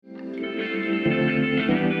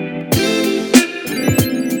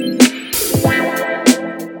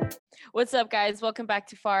What's up, guys? Welcome back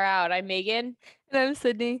to Far Out. I'm Megan. And I'm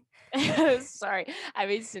Cydney. Sorry, I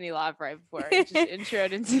made Sydney laugh right before I just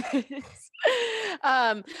introed into this.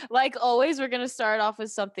 Like always, we're gonna start off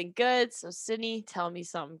with something good. So, Sydney, tell me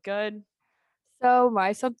something good. So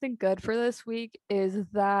my something good for this week is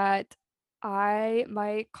that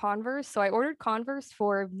my Converse, so I ordered Converse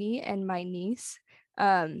for me and my niece.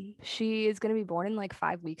 She is gonna be born in like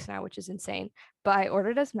 5 weeks now, which is insane. But I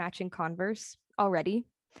ordered us matching Converse already.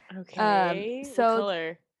 Okay, what So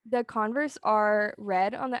color? the Converse are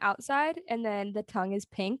red on the outside, and then the tongue is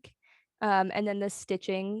pink. And then the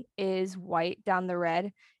stitching is white down the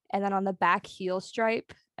red. And then on the back heel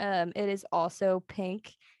stripe, it is also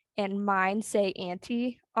pink. And mine say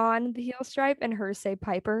Auntie on the heel stripe, and hers say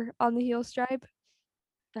Piper on the heel stripe.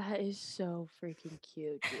 That is so freaking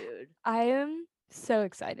cute, dude. I am so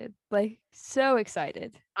excited, like so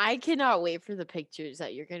excited. I cannot wait for the pictures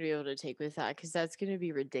that you're gonna be able to take with that because that's gonna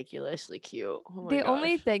be ridiculously cute. Oh my The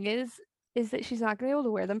only gosh. thing is that she's not gonna be able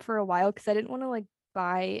to wear them for a while because I didn't want to like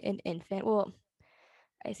buy an infant. Well,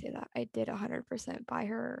 I say that I did 100% buy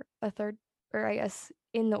her a third, or I guess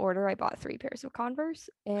in the order I bought 3 pairs of Converse,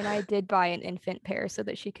 and I did buy an infant pair so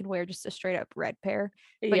that she can wear just a straight up red pair.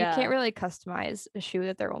 But you can't Yeah. really customize a shoe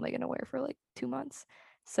that they're only gonna wear for like 2 months.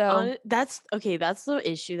 So That's okay. That's the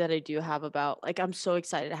issue that I do have about like I'm so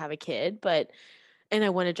excited to have a kid, but and I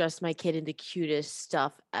want to dress my kid in the cutest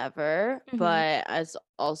stuff ever, mhm. but as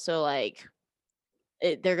also like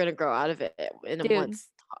they're gonna grow out of it in a Dude, month's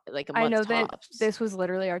like a I month's know that tops. this was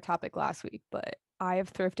literally our topic last week, but I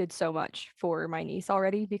have thrifted so much for my niece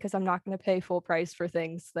already because I'm not gonna pay full price for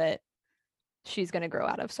things that she's gonna grow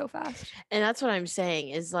out of so fast. And that's what I'm saying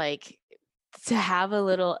is like to have a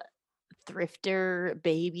little thrifter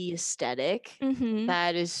baby aesthetic. hmm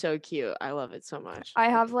That is so cute. I love it so much. I I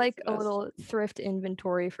have think it's like the a best. little thrift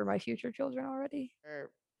inventory for my future children already.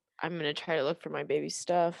 Or I'm gonna try to look for my baby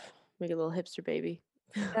stuff. Make a little hipster baby.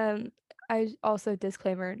 Um, I also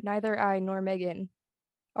disclaimer, neither I nor Megan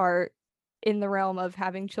are in the realm of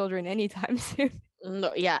having children anytime soon.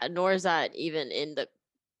 No, yeah, nor is that even in the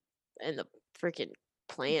freaking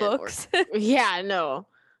plan or Books. yeah, no.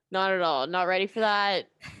 Not at all. Not ready for that.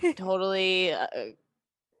 Totally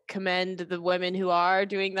commend the women who are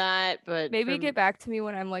doing that, but Maybe get back to me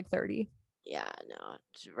when I'm like 30. yeah, no.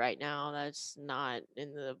 Right now that's not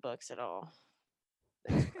in the books at all.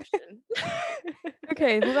 Next question.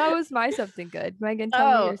 Okay, well that was my something good. Megan, tell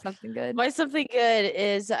me Oh, your something good. my something good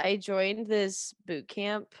is I joined this boot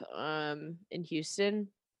camp in Houston.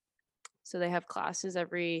 So they have classes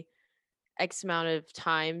every X amount of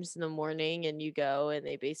times in the morning, and you go and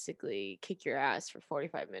they basically kick your ass for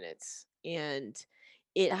 45 minutes. And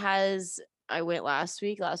it has, I went last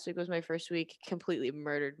week. Last week was my first week, completely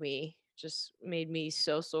murdered me, just made me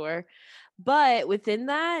so sore. But within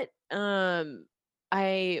that,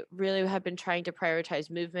 I really have been trying to prioritize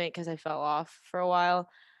movement because I fell off for a while.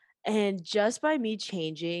 And just by me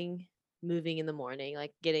changing, moving in the morning,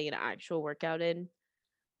 like getting an actual workout in,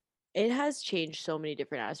 it has changed so many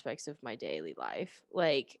different aspects of my daily life.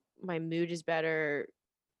 Like, my mood is better,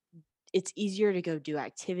 it's easier to go do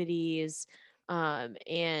activities,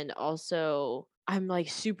 and also, I'm, like,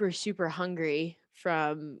 super, super hungry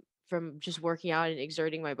from just working out and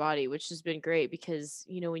exerting my body, which has been great because,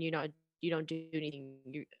 when you don't do anything,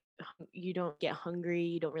 you don't get hungry,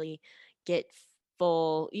 you don't really get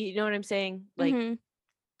full, you know what I'm saying? Like, Mm-hmm.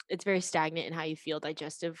 it's very stagnant in how you feel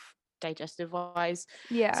digestive wise.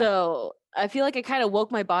 Yeah. So I feel like I kind of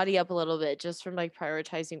woke my body up a little bit just from like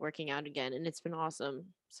prioritizing working out again, and it's been awesome.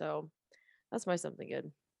 So that's my something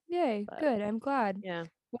good. Yay. But Good. I'm glad. yeah,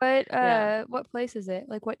 yeah, What place is it?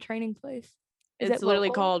 Like what training place? Is it's it literally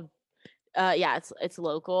local? called. Yeah, it's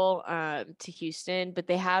local to Houston, but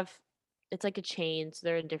they have it's like a chain, so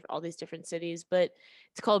they're in all these different cities. But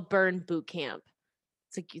it's called Burn Boot Camp.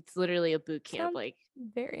 It's literally a boot camp, Sounds like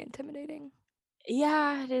very intimidating.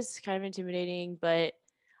 yeah, it is kind of intimidating, but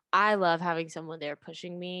I love having someone there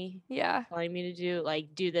pushing me, Yeah. telling me to do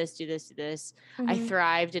like do this, do this, do this. I Mm-hmm.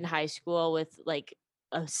 thrived in high school with like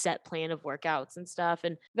a set plan of workouts and stuff.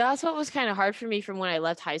 And that's what was kind of hard for me from when I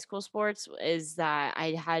left high school sports is that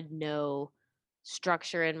I had no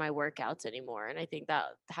structure in my workouts anymore. And I think that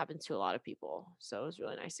happens to a lot of people. So it was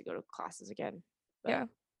really nice to go to classes again. But Yeah.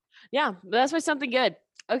 yeah, but that's my something good.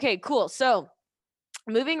 Okay, cool. So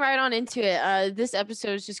moving right on into it, this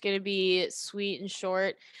episode is just going to be sweet and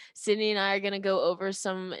short. Sydney and I are going to go over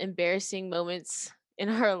some embarrassing moments in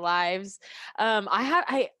our lives.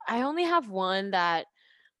 I only have one that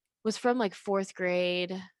was from like fourth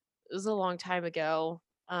grade. It was a long time ago.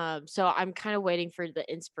 So I'm kind of waiting for the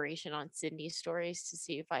inspiration on Sydney's stories to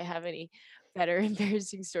see if I have any better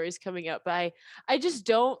embarrassing stories coming up. But I just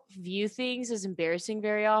don't view things as embarrassing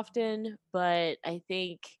very often. But I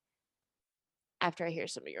think after I hear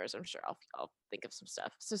some of yours, I'm sure I'll think of some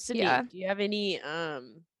stuff. So Yeah. Sydney, do you have any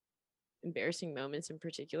embarrassing moments in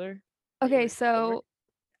particular that you Okay, want to go over? so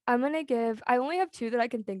I only have 2 that I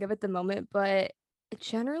can think of at the moment, but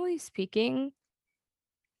generally speaking,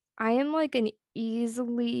 I am like an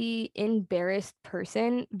easily embarrassed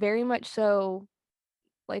person, very much so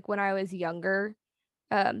like when I was younger,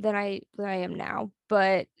 than I am now.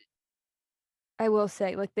 But I will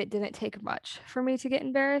say, like, that didn't take much for me to get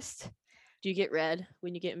embarrassed. Do you get red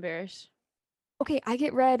when you get embarrassed? Okay, I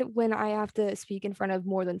get red when I have to speak in front of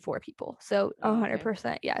more than 4 people. So Oh, okay.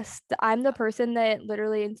 100% yes. I'm the person that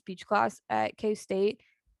literally in speech class at K-State,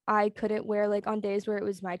 I couldn't wear like on days where it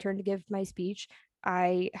was my turn to give my speech,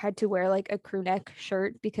 I had to wear like a crew neck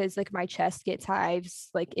shirt because like my chest gets hives.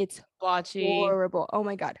 Like it's Blotchy. horrible. Oh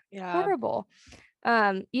my God. Yeah. Horrible.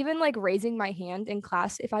 Even like raising my hand in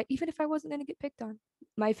class, if I wasn't gonna get picked on,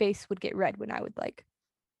 my face would get red when I would like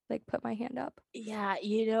put my hand up. Yeah,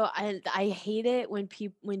 I hate it when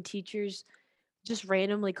when teachers just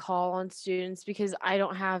randomly call on students because I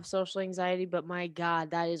don't have social anxiety, but my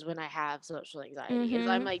God, that is when I have social anxiety. Is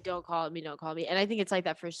I'm Mm-hmm. like, don't call me, don't call me. And I think it's like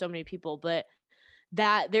that for so many people, but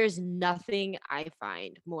that there's nothing I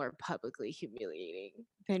find more publicly humiliating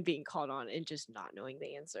than being called on and just not knowing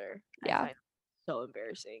the answer. I Yeah. find so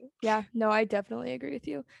embarrassing. Yeah, no, I definitely agree with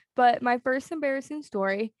you. But my first embarrassing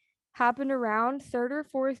story happened around third or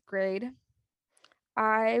fourth grade.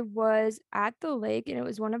 I was at the lake and it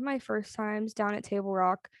was one of my first times down at Table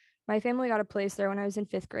Rock. My family got a place there when I was in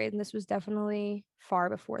fifth grade, and this was definitely far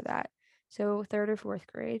before that. So third or fourth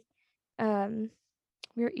grade. Um,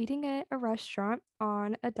 we were eating at a restaurant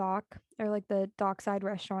on a dock, or like the dockside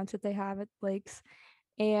restaurants that they have at lakes.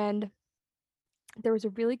 And there was a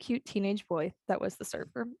really cute teenage boy that was the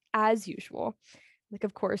server, as usual. Like,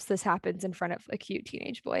 of course, this happens in front of a cute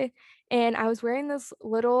teenage boy. And I was wearing this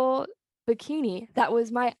little bikini that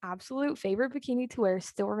was my absolute favorite bikini to wear.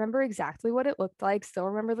 Still remember exactly what it looked like, still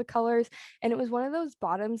remember the colors. And it was one of those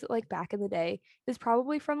bottoms that, like, back in the day, it was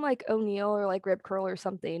probably from like O'Neill or like Rip Curl or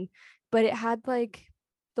something, but it had like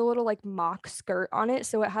the little like mock skirt on it.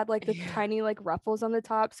 So it had like the Yeah. tiny like ruffles on the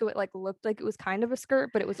top. So it like looked like it was kind of a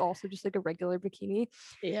skirt, but it was also just like a regular bikini.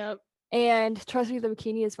 Yep. And trust me, the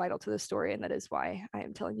bikini is vital to the story, and that is why I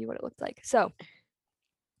am telling you what it looked like. So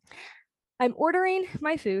I'm ordering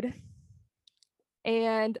my food,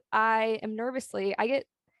 and I get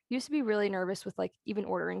used to be really nervous with like even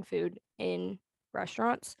ordering food in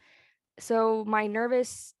restaurants. So my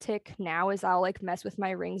nervous tick now is I'll like mess with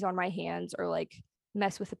my rings on my hands or like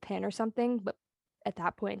mess with a pin or something. But at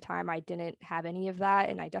that point in time, I didn't have any of that.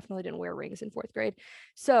 And I definitely didn't wear rings in fourth grade.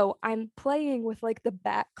 So I'm playing with like the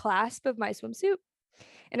back clasp of my swimsuit.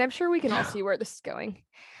 And I'm sure we can all see where this is going.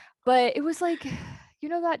 But it was like, you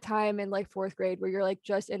know, that time in like fourth grade where you're like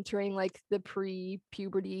just entering like the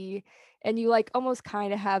pre-puberty and you like almost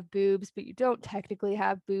kind of have boobs, but you don't technically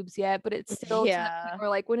have boobs yet. But it's still to the point Yeah. where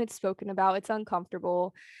like when it's spoken about, it's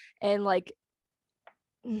uncomfortable. And like,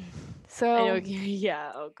 I know. so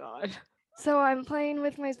Yeah. Oh God. so I'm playing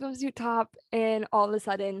with my swimsuit top, and all of a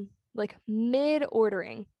sudden, like mid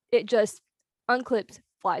ordering, it just unclips,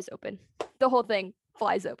 flies open. The whole thing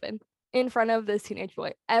flies open in front of this teenage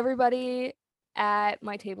boy. Everybody at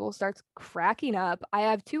my table starts cracking up. I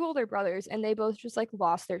have 2 older brothers, and they both just like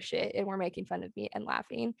lost their shit and were making fun of me and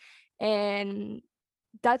laughing. And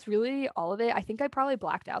that's really all of it. I think I probably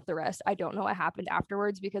blacked out the rest. I don't know what happened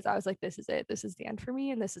afterwards because I was like, this is it. This is the end for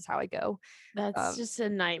me, and this is how I go. That's Um, just a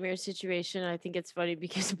nightmare situation. I think it's funny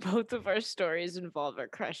because both of our stories involve our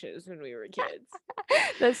crushes when we were kids.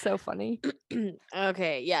 That's so funny.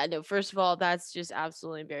 Okay, yeah, no, first of all, that's just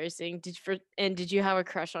absolutely embarrassing. Did you have a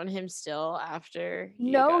crush on him still after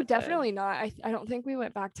you No, got done? definitely not. I don't think we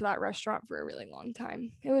went back to that restaurant for a really long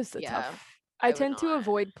time. It was a Yeah, tough. I I would tend to not.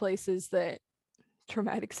 avoid places that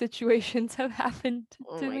traumatic situations have happened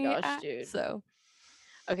Oh to my me gosh, at. dude. So,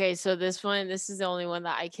 Okay, so this is the only one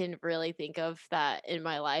that I can really think of that in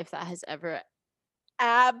my life that has ever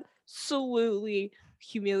absolutely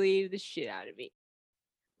humiliated the shit out of me.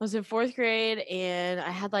 I was in fourth grade and I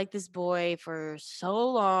had like this boy for so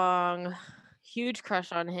long, huge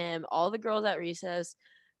crush on him. All the girls at recess,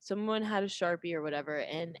 someone had a Sharpie or whatever,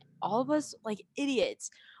 and all of us like idiots.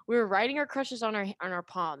 We were writing our crushes on our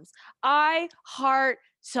palms. I heart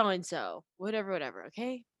so and so, whatever, whatever.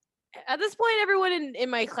 Okay. At this point, everyone in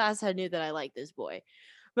my class had knew that I liked this boy.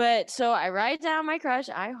 But so I write down my crush,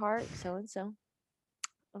 I heart so and so.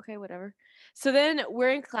 Okay, whatever. So then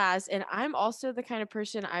we're in class, and I'm also the kind of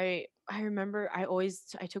person I remember I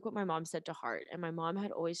took what my mom said to heart, and my mom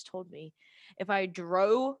had always told me if I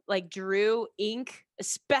drew ink,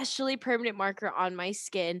 especially permanent marker on my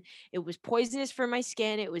skin, it was poisonous for my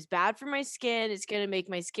skin, it was bad for my skin, it's going to make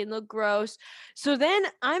my skin look gross. So then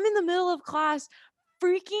I'm in the middle of class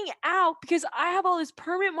freaking out because I have all this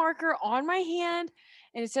permanent marker on my hand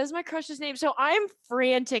and it says my crush's name. So I'm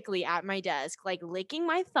frantically at my desk, like licking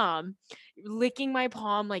my thumb, licking my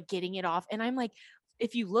palm, like getting it off. And I'm like,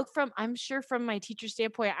 if you look from, I'm sure from my teacher's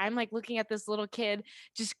standpoint, I'm like looking at this little kid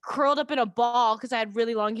just curled up in a ball because I had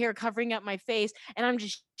really long hair covering up my face. And I'm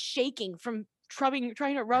just shaking from trying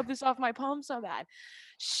to rub this off my palm so bad.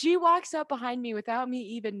 She walks up behind me without me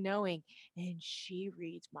even knowing, and she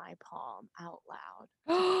reads my palm out loud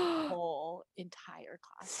to the whole entire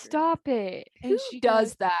classroom. Stop it. Who And she goes,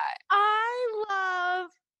 does that? I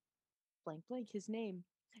love blank blank his name.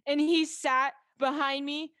 And he sat behind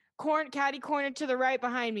me, catty corner to the right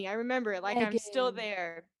behind me. I remember it like I'm still Megan.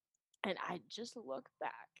 there. And I just look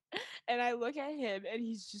back and I look at him and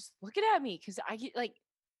he's just looking at me because I get like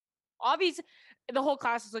obviously the whole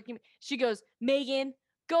class is looking at me. She goes, Megan,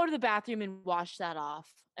 go to the bathroom and wash that off.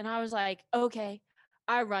 And I was like, okay.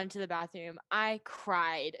 I run to the bathroom. I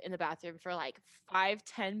cried in the bathroom for like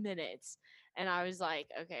 5-10 minutes. And I was like,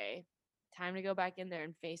 okay, time to go back in there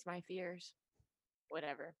and face my fears.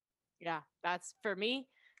 Whatever. Yeah, that's for me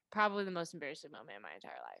probably the most embarrassing moment in my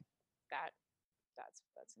entire life. That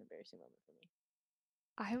that's an embarrassing moment for me.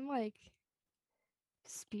 I'm like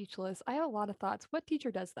speechless. I have a lot of thoughts. What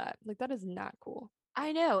teacher does that? Like, that is not cool.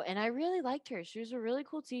 I know, and I really liked her. She was a really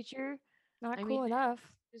cool teacher. Not I mean, cool enough.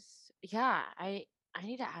 just yeah, I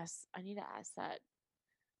need to ask that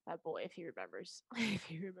boy if he remembers. If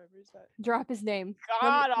he remembers that Drop his name. Let me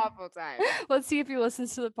god awful time. let's see if he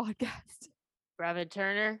listens to the podcast. Brevin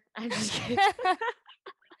Turner. I'm just kidding.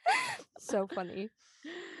 So funny.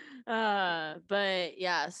 But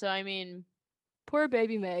yeah, so I mean, Poor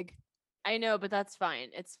baby Meg. I know, but that's fine.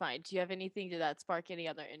 It's fine. Do you have anything to that spark any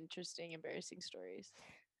other interesting, embarrassing stories?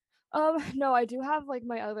 No, I do have like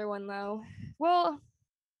my other one though. Well,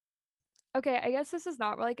 okay, I guess this is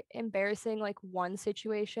not like embarrassing like one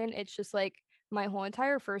situation. It's just like my whole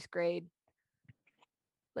entire first grade,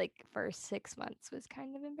 like first 6 months was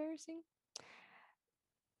kind of embarrassing.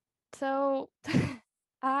 So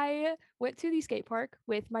I went to the skate park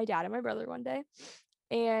with my dad and my brother one day,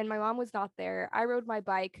 and my mom was not there. I rode my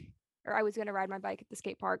bike, or I was gonna ride my bike at the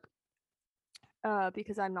skate park,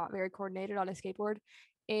 because I'm not very coordinated on a skateboard,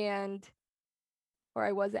 and or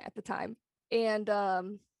I wasn't at the time. And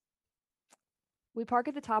we park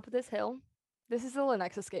at the top of this hill. This is the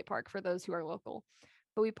Lenexa skate park for those who are local.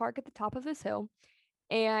 But we park at the top of this hill,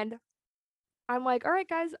 and I'm like, all right,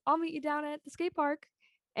 guys, I'll meet you down at the skate park.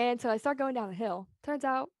 And so I start going down the hill. Turns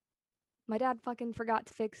out my dad fucking forgot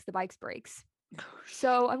to fix the bike's brakes.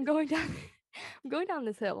 So I'm going down I'm going down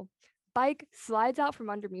this hill. Bike slides out from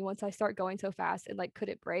under me once I start going so fast and like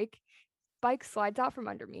couldn't brake. Bike slides out from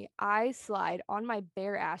under me. I slide on my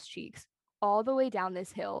bare ass cheeks all the way down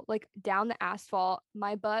this hill, like down the asphalt.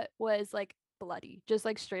 My butt was like bloody, just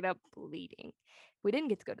like straight up bleeding. We didn't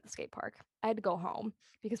get to go to the skate park. I had to go home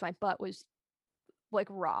because my butt was like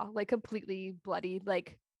raw, like completely bloody.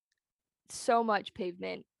 Like so much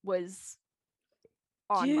pavement was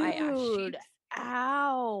on my ass Dude, cheeks.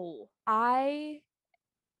 ow. I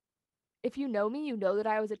If you know me, you know that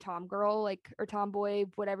I was a tom girl, like, or tomboy,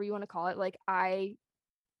 whatever you want to call it. Like, I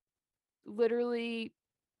literally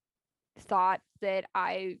thought that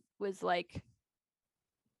I was like,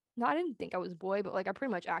 no, I didn't think I was a boy, but like I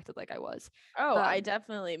pretty much acted like I was. Oh,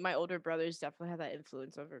 my older brothers definitely had that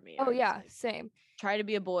influence over me. I Oh was yeah, like, same. try to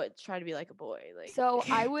be a boy, try to be like a boy. Like, So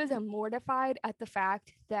I was mortified at the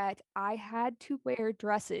fact that I had to wear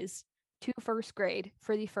dresses to first grade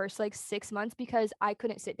for the first like 6 months because I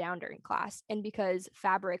couldn't sit down during class. And because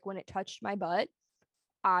fabric, when it touched my butt,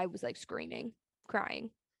 I was like screaming,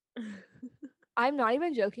 crying. I'm not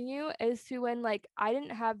even joking you as to when like I don't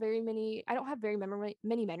have very many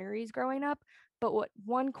memories growing up, but what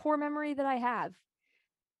one core memory that I have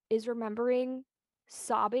is remembering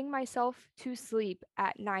sobbing myself to sleep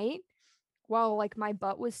at night while like my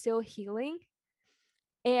butt was still healing.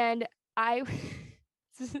 And I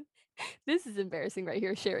this is embarrassing right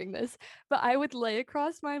here sharing this, but I would lay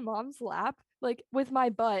across my mom's lap, like with my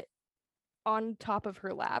butt on top of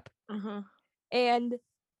her lap, uh-huh. and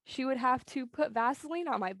she would have to put Vaseline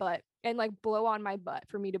on my butt and like blow on my butt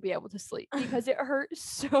for me to be able to sleep because it hurt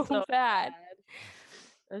so So bad.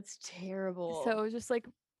 That's terrible. So it was just like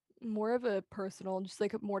more of a personal, just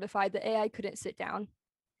like mortified that I couldn't sit down.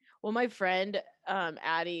 Well, my friend,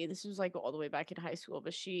 Addie, this was like all the way back in high school,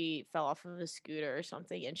 but she fell off of a scooter or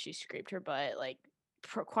something and she scraped her butt like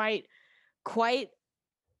quite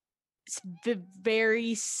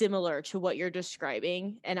very similar to what you're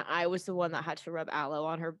describing. And I was the one that had to rub aloe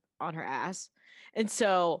on her ass. And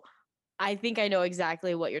so I think I know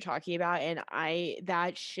exactly what you're talking about. And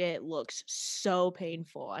that shit looks so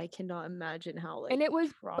painful. I cannot imagine how And like it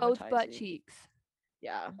was both butt traumatizing. cheeks.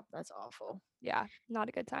 Yeah, that's awful. Yeah, not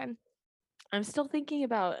a good time. I'm still thinking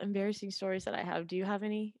about embarrassing stories that I have. Do you have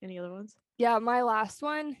any other ones? Yeah, my last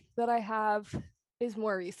one that I have is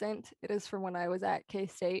more recent. It is from when I was at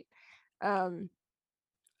K-State. Um,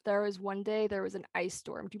 there was one day there was an ice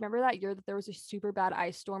storm. Do you remember that year that there was a super bad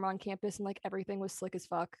ice storm on campus and like everything was slick as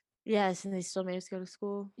fuck? Yes, and they still made us go to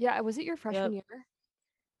school. Yeah, was it your freshman Yep, year?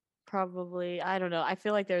 probably. I don't know. I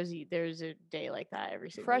feel like there's a day like that every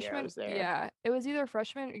single year I Freshman, was there. yeah, it was either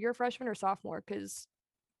your freshman or sophomore because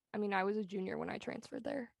I mean I was a junior when I transferred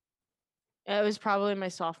there. It was probably my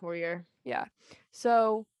sophomore year. Yeah.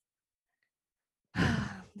 So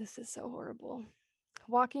this is so horrible.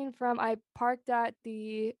 I parked at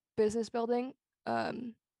the business building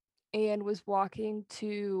um and was walking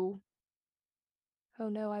to oh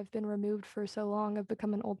no, I've been removed for so long. I've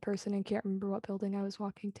become an old person and can't remember what building I was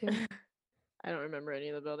walking to. I don't remember any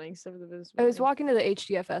of the buildings except for the business I was building. walking to the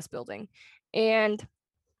HDFS building and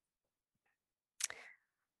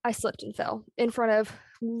I slipped and fell in front of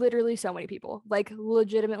literally so many people. Like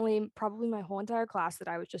legitimately probably my whole entire class that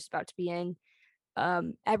I was just about to be in.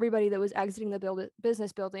 Everybody that was exiting the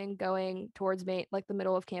business building going towards like the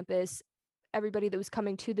middle of campus, everybody that was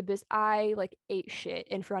coming to the I like ate shit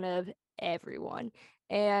in front of everyone.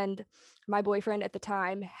 And my boyfriend at the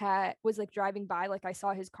time was like driving by, like I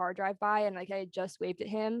saw his car drive by and like I had just waved at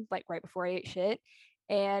him like right before I ate shit.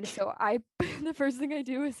 And so I the first thing I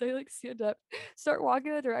do is I like stand up, start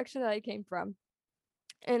walking the direction that I came from.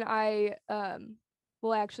 And I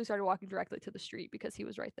actually started walking directly to the street because he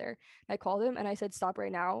was right there. I called him and I said, "Stop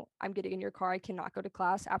right now. I'm getting in your car. I cannot go to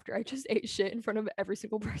class after I just ate shit in front of every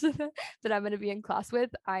single person that I'm going to be in class with.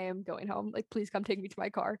 I am going home. Like, please come take me to my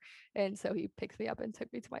car." And so he picked me up and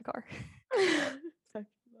took me to my car.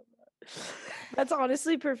 That's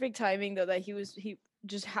honestly perfect timing though that he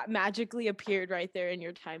just magically appeared right there in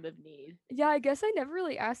your time of need. Yeah, I guess I never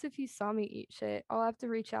really asked if he saw me eat shit. I'll have to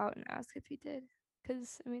reach out and ask if he did.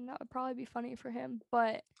 Because, I mean, that would probably be funny for him.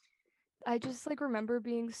 But I just like remember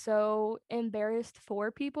being so embarrassed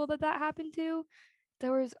for people that happened to.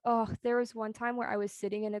 There was one time where I was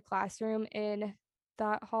sitting in a classroom in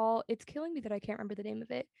that hall. It's killing me that I can't remember the name of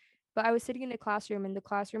it. But I was sitting in a classroom and the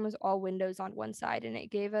classroom was all windows on one side and it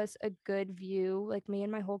gave us a good view, like me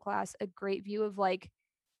and my whole class, a great view of like,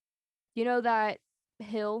 you know, that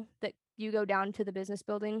hill that you go down to the business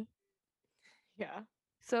building. Yeah.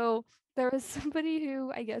 So there was somebody who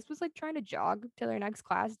I guess was like trying to jog to their next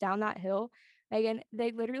class down that hill. Again,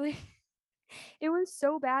 they literally it was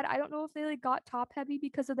so bad. I don't know if they like got top heavy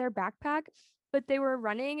because of their backpack, but they were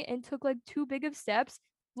running and took like too big of steps,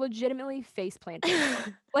 legitimately face planted.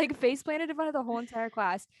 Like face planted in front of the whole entire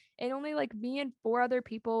class. And only like me and four other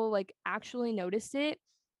people like actually noticed it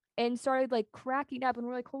and started like cracking up and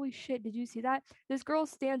we're like, "Holy shit, did you see that?" This girl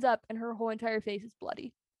stands up and her whole entire face is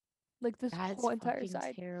bloody. Like this That's whole entire fucking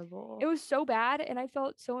side. It terrible. was so bad and I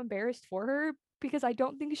felt so embarrassed for her because I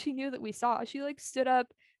don't think she knew that we saw. She like stood up,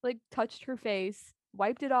 like touched her face,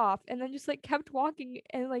 wiped it off, and then just like kept walking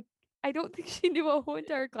and like I don't think she knew a whole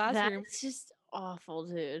entire classroom. That's just awful,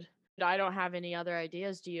 dude. I don't have any other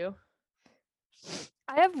ideas, do you?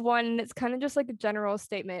 I have one that's kind of just like a general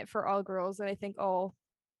statement for all girls and I think all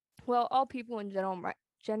people in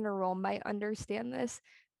general might understand this,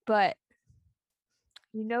 but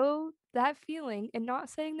you know that feeling and not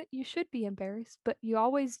saying that you should be embarrassed, but you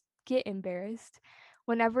always get embarrassed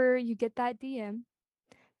whenever you get that DM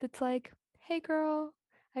that's like, "Hey girl,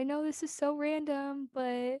 I know this is so random,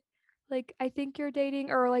 but like I think you're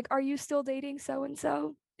dating or like are you still dating so and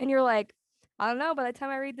so?" And you're like, "I don't know, by the time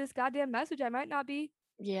I read this goddamn message, I might not be."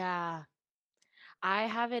 Yeah. I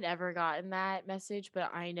haven't ever gotten that message,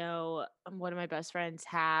 but I know one of my best friends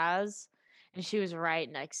has, and she was right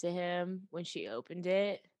next to him when she opened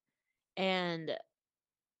it. And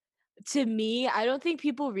to me, I don't think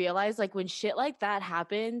people realize like when shit like that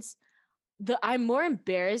happens, I'm more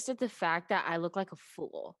embarrassed at the fact that I look like a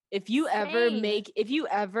fool. Same. If you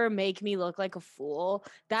ever make me look like a fool,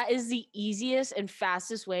 that is the easiest and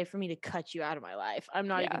fastest way for me to cut you out of my life. I'm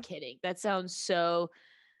not even Yeah. kidding. That sounds so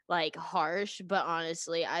like harsh, but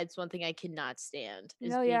honestly, it's one thing I cannot stand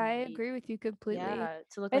is No, yeah, I being made, agree with you completely. yeah,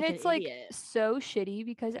 to look And like an it's like idiot. so shitty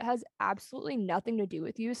because it has absolutely nothing to do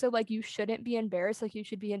with you. So like you shouldn't be embarrassed. Like you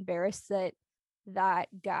should be embarrassed that that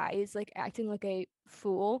guy is like acting like a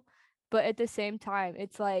fool. But at the same time,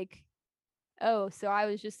 it's like, oh, so I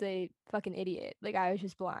was just a fucking idiot. Like I was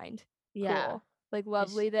just blind. Yeah. Cool. Like It's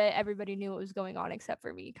lovely that everybody knew what was going on except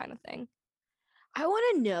for me kind of thing. I want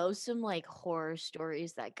to know some like horror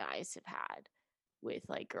stories that guys have had with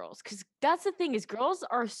like girls, cuz that's the thing is girls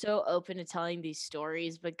are so open to telling these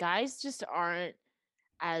stories, but guys just aren't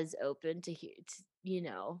as open to hear to, you To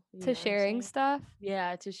know what I'm sharing saying? stuff.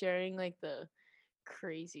 Yeah, to sharing like the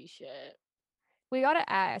crazy shit. We gotta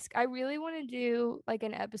ask. I really want to do like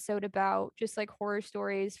an episode about just like horror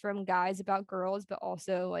stories from guys about girls, but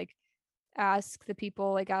also like ask the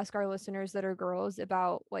people, like ask our listeners that are girls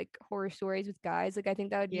about like horror stories with guys. Like I think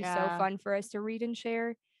that would be so Yeah. fun for us to read and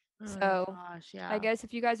share. Oh my So gosh, I yeah. guess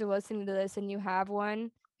if you guys are listening to this and you have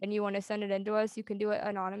one and you want to send it in to us, you can do it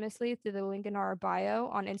anonymously through the link in our bio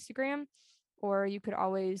on Instagram, or you could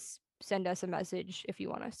always send us a message if you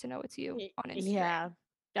want us to know it's you on Instagram. Yeah.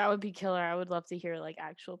 That would be killer. I would love to hear like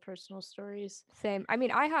actual personal stories. Same. I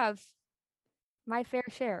mean, I have my fair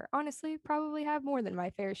share. Honestly, probably have more than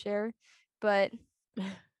my fair share, but I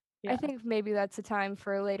Yeah. think maybe that's a time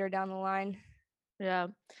for later down the line. Yeah.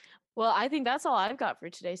 Well, I think that's all I've got for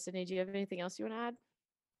today, Sydney. Do you have anything else you want to add?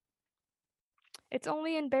 It's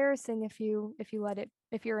only embarrassing if you let it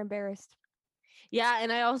if you're embarrassed. Yeah,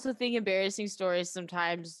 and I also think embarrassing stories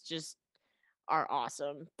sometimes just are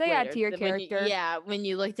awesome They add later. to your When you character. yeah, when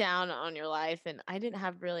you look down on your life, and I didn't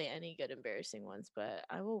have really any good embarrassing ones, but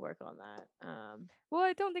I will work on that. Well,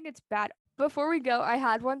 I don't think it's bad. Before we go, I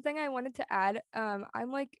had one thing I wanted to add.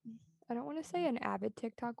 I'm like I don't want to say an avid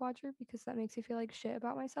TikTok watcher because that makes me feel like shit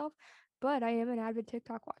about myself, but I am an avid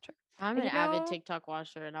TikTok watcher. I'm And an you avid know, TikTok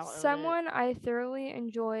watcher and I'll own it. someone I thoroughly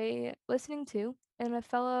enjoy listening to and a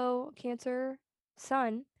fellow Cancer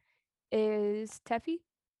son is Teffy.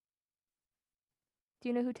 Do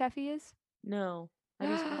you know who Teffy is? No. How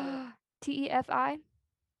do you spell it? TEFI.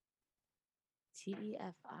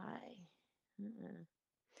 TEFI. Uh-uh.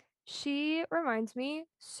 She reminds me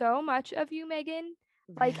so much of you, Megan.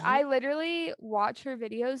 Like I Really? literally watch her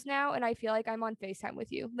videos now and I feel like I'm on FaceTime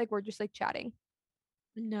with you. Like we're just like chatting.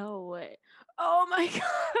 No way. Oh my gosh,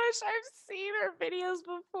 I've seen her videos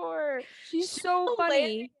before. She's She's so hilarious.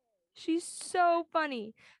 funny. She's so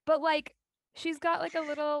funny. But like she's got like a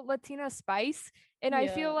little Latina spice. And I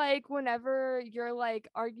feel Yeah. like whenever your like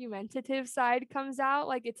argumentative side comes out,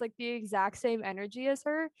 like it's like the exact same energy as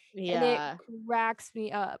her. And it Yeah. cracks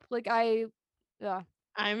me up. Like I yeah,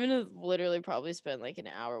 I'm gonna literally probably spend like an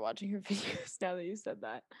hour watching her videos now that you said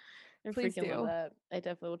that. I please freaking love do. that. I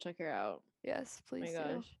definitely will check her out. Yes, Oh my please do.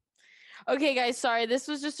 gosh. Okay, guys, sorry. This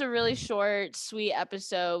was just a really short, sweet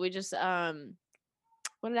episode. We just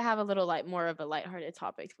wanted to have a little like more of a lighthearted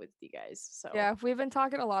topic with you guys. So Yeah, we've been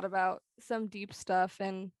talking a lot about some deep stuff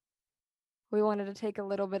and we wanted to take a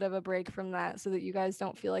little bit of a break from that so that you guys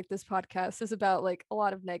don't feel like this podcast is about like a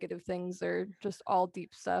lot of negative things or just all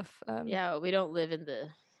deep stuff. yeah, we don't live in the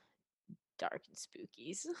dark and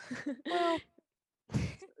spookies. Well,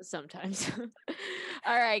 Sometimes.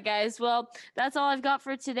 All right, guys. Well, that's all I've got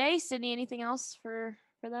for today. Sydney, anything else for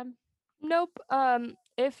them? nope.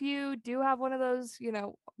 If you do have one of those,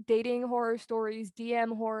 dating horror stories,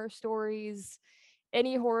 DM horror stories,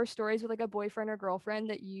 any horror stories with like a boyfriend or girlfriend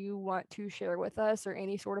that you want to share with us or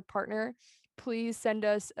any sort of partner, please send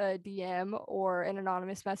us a DM or an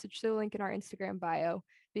anonymous message to the link in our Instagram bio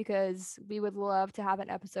because we would love to have an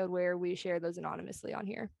episode where we share those anonymously on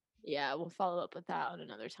here. Yeah, we'll follow up with that on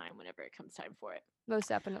another time whenever it comes time for it. Most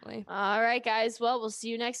definitely. All right, guys. Well, we'll see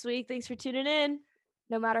you next week. Thanks for tuning in.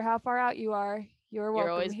 No matter how far out you are, you're You're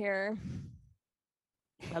welcome always here.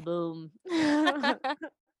 ba boom.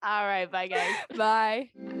 All right, bye, guys.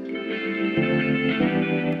 Bye.